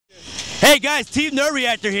guys, Team Nerd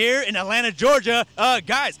Reactor here in Atlanta, Georgia.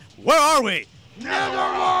 Guys, where are we?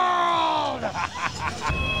 Netherworld!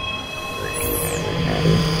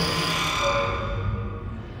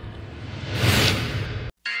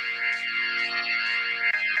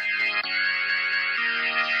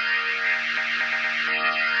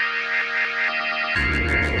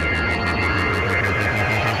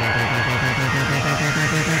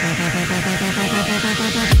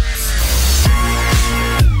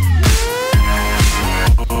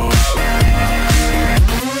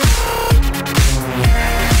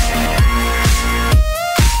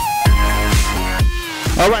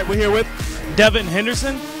 All right, we're here with Devin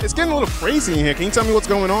Henderson. It's getting a little crazy in here. Can you tell me what's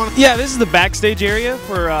going on? Yeah, this is the backstage area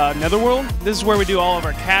for Netherworld. This is where we do all of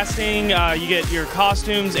our casting. You get your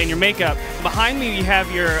costumes and your makeup. Behind me, you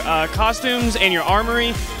have your costumes and your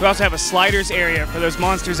armory. We also have a sliders area for those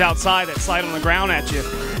monsters outside that slide on the ground at you.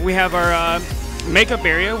 We have our makeup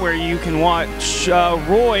area where you can watch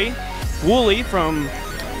Roy Woolley from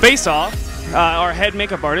Face Off, our head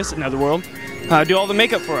makeup artist at Netherworld, do all the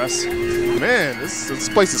makeup for us. Man, this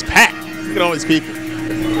place is packed. Look at all these people.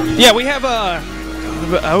 Yeah, we have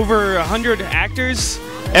over 100 actors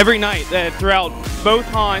every night throughout both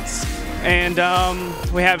haunts, and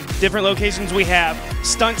we have different locations. We have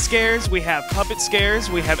stunt scares, we have puppet scares,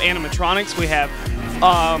 we have animatronics, we have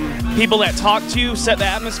people that talk to you, set the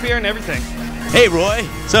atmosphere and everything. Hey, Roy.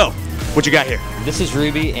 So, what you got here? This is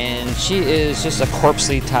Ruby, and she is just a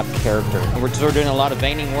corpsely type character. We're doing a lot of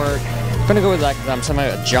veining work. I'm gonna go with like some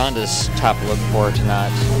a jaundice type look for her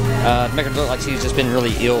tonight. Make her look like she's just been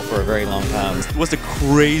really ill for a very long time. What's the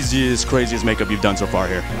craziest makeup you've done so far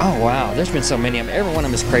here? Oh wow, there's been so many of them. Every one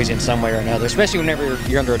of them is crazy in some way or another, especially whenever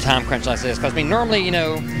you're under a time crunch like this. Because I mean, normally, you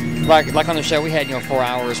know, like on the show we had 4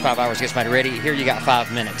 hours, 5 hours to get somebody ready. Here you got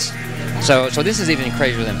 5 minutes. So this is even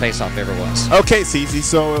crazier than Face Off ever was. Okay, Cece,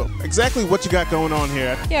 so exactly what you got going on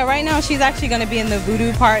here? Yeah, right now she's actually going to be in the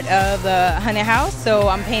voodoo part of the haunted house. So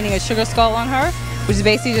I'm painting a sugar skull on her, which is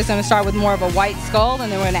basically just going to start with more of a white skull,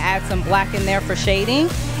 and then we're going to add some black in there for shading,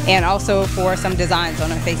 and also for some designs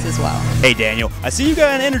on her face as well. Hey, Daniel, I see you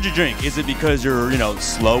got an energy drink. Is it because you're,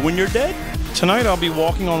 slow when you're dead? Tonight I'll be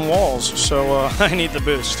walking on walls, so I need the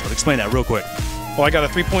boost. Let's explain that real quick. Well, I got a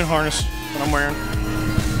 3-point harness that I'm wearing.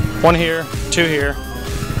 1 here, 2 here.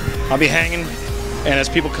 I'll be hanging, and as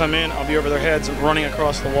people come in, I'll be over their heads, running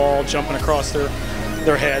across the wall, jumping across their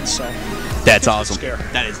heads. So that's awesome.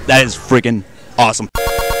 That is freaking awesome.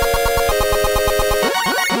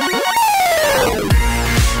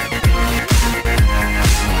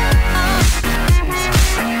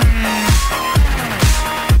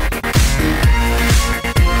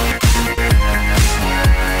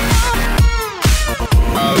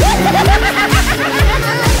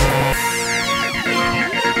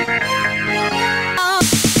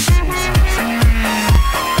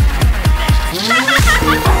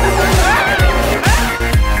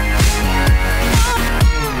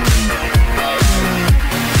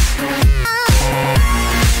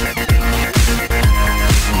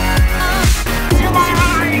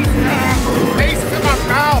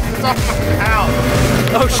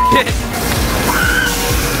 Oh shit!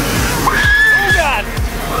 Oh god!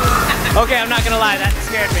 Okay, I'm not gonna lie, that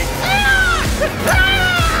scared me.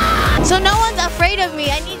 So no one's afraid of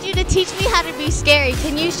me. I need you to teach me how to be scary.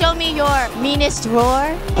 Can you show me your meanest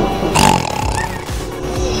roar?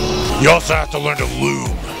 You also have to learn to loom.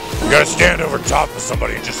 You gotta stand over top of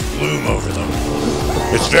somebody and just loom over them.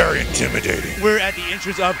 It's very intimidating. We're at the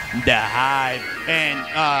entrance of the Hive, and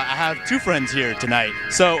I have 2 friends here tonight.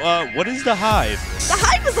 So, what is the Hive? The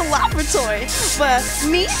Hive is a laboratory where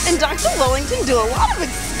me and Dr. Wellington do a lot of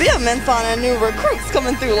experiments on our new recruits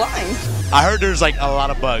coming through lines. I heard there's like a lot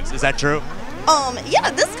of bugs. Is that true?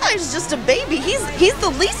 Yeah, this guy's just a baby. He's the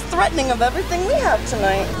least threatening of everything we have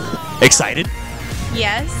tonight. Excited?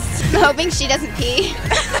 Yes. I'm hoping she doesn't pee.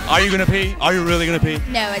 Are you gonna pee? Are you really gonna pee?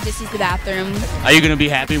 No, I just use the bathroom. Are you gonna be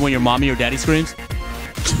happy when your mommy or daddy screams?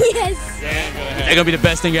 Yes. Is that gonna be the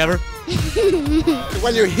best thing ever?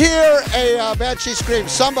 When you hear a banshee scream,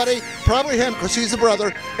 somebody, probably him, because he's the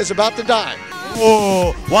brother, is about to die.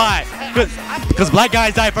 Oh, why? Because black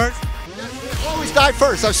guys die first? They always die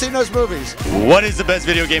first. I've seen those movies. What is the best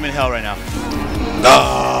video game in hell right now?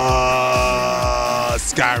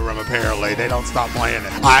 Skyrim, apparently. They don't stop playing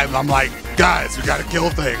it. I'm like, guys, we gotta kill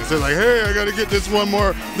things. They're like, hey, I gotta get this one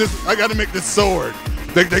more. I gotta make this sword.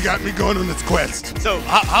 They got me going on this quest. So,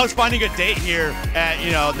 how's finding a date here at,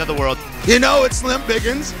 Netherworld? It's Slim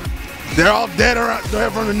Pickens. They're all dead around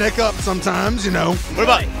there from the neck up sometimes, What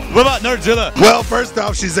about Nerdzilla? Well, first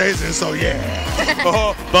off, she's Asian, so yeah.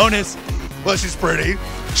 Oh, bonus. Well, she's pretty.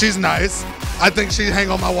 She's nice. I think she'd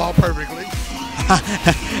hang on my wall perfectly.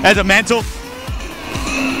 As a mantle?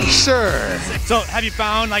 Sure. So, have you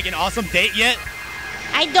found like an awesome date yet?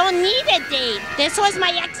 I don't need a date. This was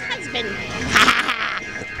my ex-husband.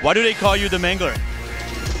 Why do they call you the Mangler?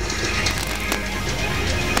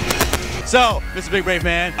 So, Mr. Big Brave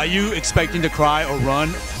Man, are you expecting to cry or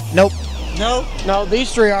run? Nope. No? No,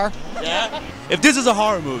 these three are. Yeah? If this is a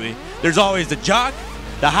horror movie, there's always the jock,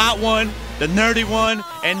 the hot one, the nerdy one,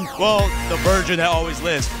 and, well, the virgin that always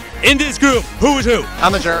lives. In this group, who is who?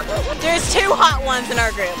 I'm a jerk. There's two hot ones in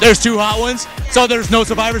our group. There's two hot ones, so there's no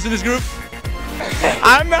survivors in this group?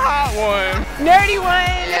 I'm the hot one. Nerdy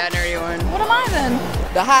one. Yeah, nerdy one. What am I then?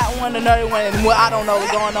 The hot one, the nerdy one, and what I don't know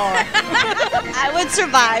what's going on. I would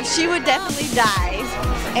survive. She would definitely die.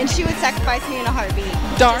 And she would sacrifice me in a heartbeat.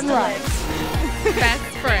 Darn right. Best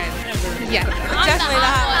friend. Yeah. Definitely the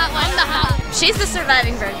hot one. I'm the hot one. She's the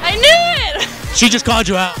surviving virgin. I knew it! She just called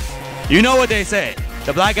you out. You know what they say.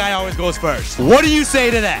 The black guy always goes first. What do you say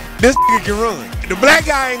to that? This nigga can run. The black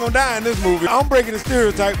guy ain't gonna die in this movie. I'm breaking the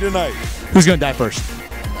stereotype tonight. Who's gonna die first?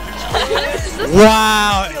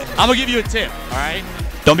 Wow. I'm gonna give you a tip, all right?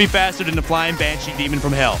 Don't be faster than the flying banshee demon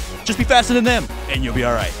from hell. Just be faster than them, and you'll be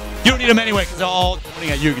all right. You don't need them anyway, because they're all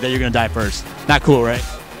pointing at you that you're gonna die first. Not cool, right?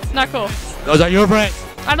 Not cool. Those are your friends.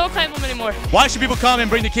 I don't claim them anymore. Why should people come and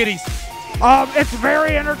bring the kitties? It's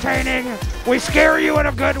very entertaining. We scare you in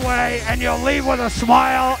a good way, and you'll leave with a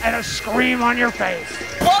smile and a scream on your face.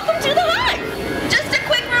 Welcome to the ride. Just a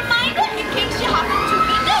quick reminder in case you happen to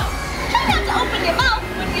be new. Try not to open your mouth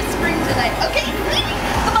when you scream tonight, okay?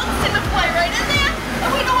 The bugs tend to play right in there, and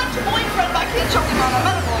we don't want your boyfriend back here choking on a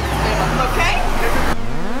medical experiment, okay?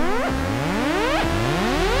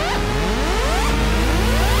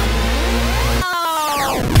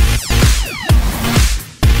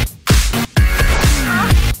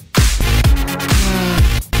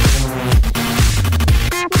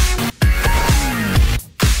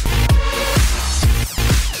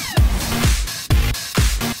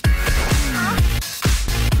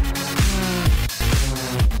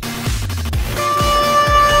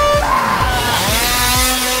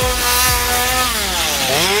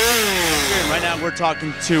 We're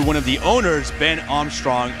talking to one of the owners, Ben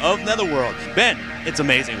Armstrong of Netherworld. Ben, it's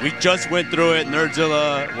amazing. We just went through it.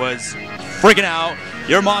 Nerdzilla was freaking out.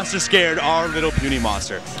 Your monster scared our little puny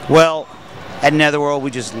monster. Well, at Netherworld, we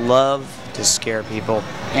just love to scare people.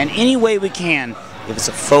 And any way we can. If it's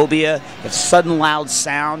a phobia, if sudden loud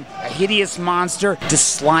sound, a hideous monster,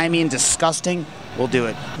 just slimy and disgusting, we'll do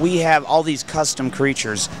it. We have all these custom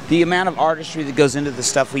creatures. The amount of artistry that goes into the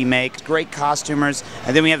stuff we make, great costumers,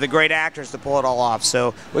 and then we have the great actors to pull it all off.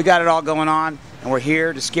 So we got it all going on, and we're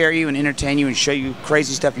here to scare you and entertain you and show you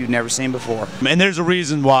crazy stuff you've never seen before. And there's a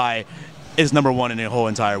reason why it's #1 in the whole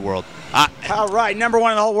entire world. All right, #1 in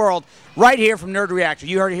the whole world, right here from Nerd Reactor.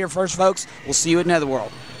 You heard it here first, folks. We'll see you at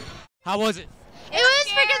Netherworld. How was it? It was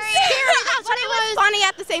freaking scary, but it was funny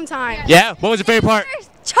at the same time. Yeah? What was your favorite part?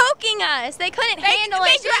 Choking us. They couldn't handle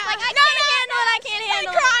it. She was like, I can't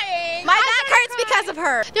handle it. Crying. My back hurts because of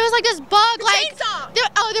her. there was like this bug, like chainsaw.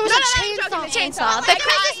 there was a chainsaw. The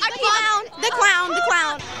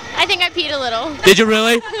clown. I think I peed a little. Did you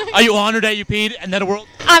really? Are you honored that you peed at Netherworld?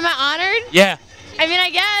 Am I honored? Yeah. I mean, I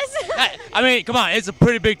guess. I mean, come on. It's a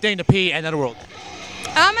pretty big thing to pee at Netherworld.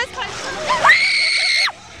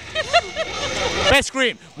 Best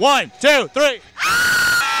scream. 1, 2, 3.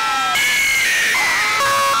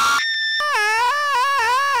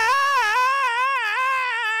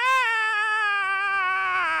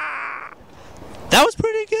 That was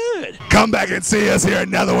pretty good. Come back and see us here at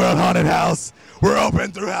Netherworld Haunted House. We're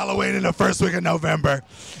open through Halloween in the first week of November.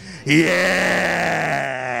 Yeah.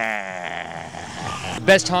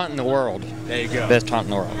 Best haunt in the world. There you go. Best haunt in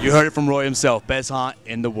the world. You heard it from Roy himself. Best haunt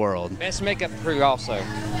in the world. Best makeup crew also.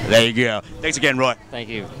 There you go. Thanks again, Roy. Thank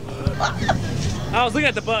you. I was looking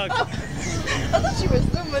at the bug. I thought she was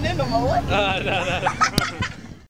zooming in on my leg. No.